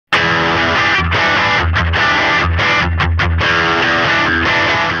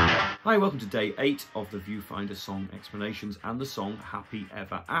Hi, welcome to day 8 of the Viewfinder song explanations and the song Happy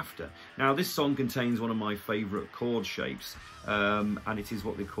Ever After. Now this song contains one of my favourite chord shapes, and it is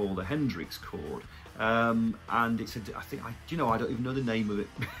what they call the Hendrix chord. And it's I don't even know the name of it.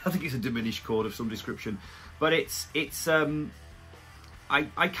 I think it's a diminished chord of some description, but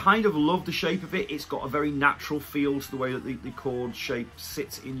I kind of love the shape of it. It's got a very natural feel to the way that the chord shape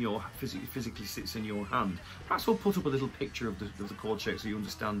sits in your, physically sits in your hand. Perhaps we'll put up a little picture of the chord shape so you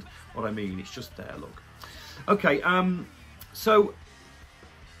understand what I mean. It's just there, look. Okay, so,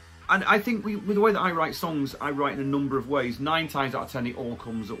 and I think with the way that I write songs, I write in a number of ways. 9 times out of 10 it all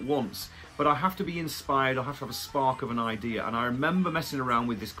comes at once. But I have to be inspired, I have to have a spark of an idea. And I remember messing around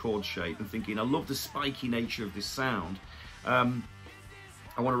with this chord shape and thinking, I love the spiky nature of this sound.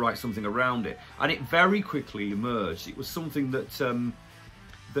 I want to write something around it, and it very quickly emerged. It was something that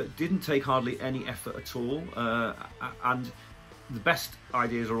that didn't take hardly any effort at all, and the best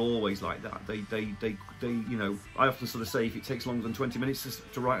ideas are always like that. They you know, I often sort of say if it takes longer than 20 minutes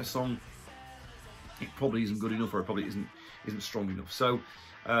to write a song, it probably isn't good enough, or it probably isn't strong enough. So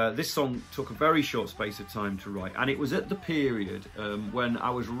this song took a very short space of time to write, and it was at the period when I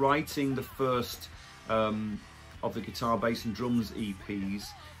was writing the first of the guitar, bass and drums EPs,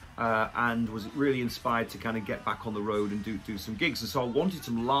 and was really inspired to kind of get back on the road and do some gigs. And so I wanted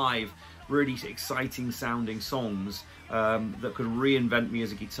some live, really exciting sounding songs that could reinvent me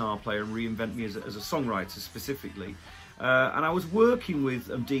as a guitar player and reinvent me as a songwriter specifically. And I was working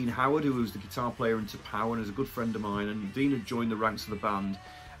with Dean Howard, who was the guitar player in To Power and is a good friend of mine, and Dean had joined the ranks of the band,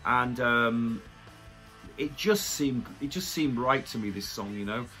 and it just seemed right to me, this song, you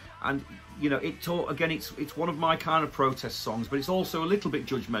know. And you know, again, it's one of my kind of protest songs, but it's also a little bit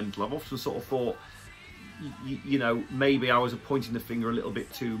judgmental. I've often sort of thought, you know, maybe I was pointing the finger a little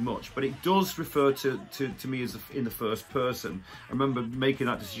bit too much, but it does refer to me as in the first person. I remember making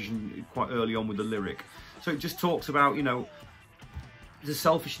that decision quite early on with the lyric. So it just talks about, you know, the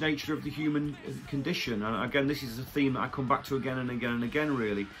selfish nature of the human condition. And again, this is a theme that I come back to again and again and again,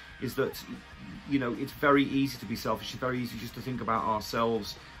 really, is that, you know, it's very easy to be selfish. It's very easy just to think about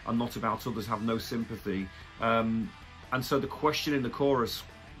ourselves and not about others, have no sympathy. And so the question in the chorus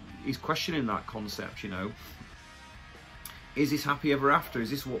is questioning that concept, you know. Is this happy ever after? Is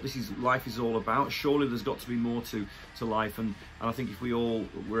this what life is all about? Surely there's got to be more to life, and I think if we all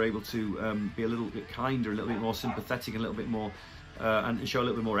were able to be a little bit kinder, a little bit more sympathetic, a little bit more and show a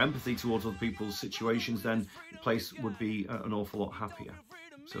little bit more empathy towards other people's situations, then the place would be an awful lot happier.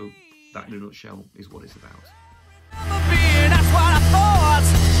 So that in a nutshell is what it's about.